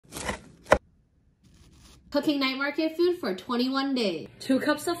Cooking night market food for 21 days. 2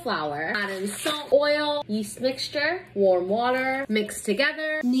 cups of flour, add in salt, oil, yeast mixture, warm water, mix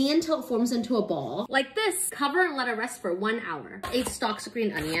together, knead until it forms into a ball. Like this, cover and let it rest for 1 hour. 8 stalks of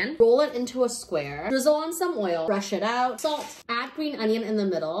green onion, roll it into a square, drizzle on some oil, brush it out, salt, add green onion in the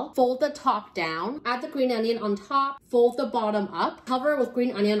middle, fold the top down, add the green onion on top, fold the bottom up, cover with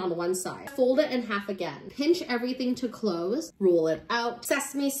green onion on one side, fold it in half again, pinch everything to close, roll it out,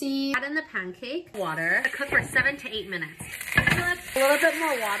 sesame seed, add in the pancake, water, cook for 7 to 8 minutes. Flip, a little bit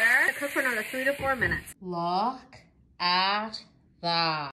more water, cook for another 3 to 4 minutes. Look at that.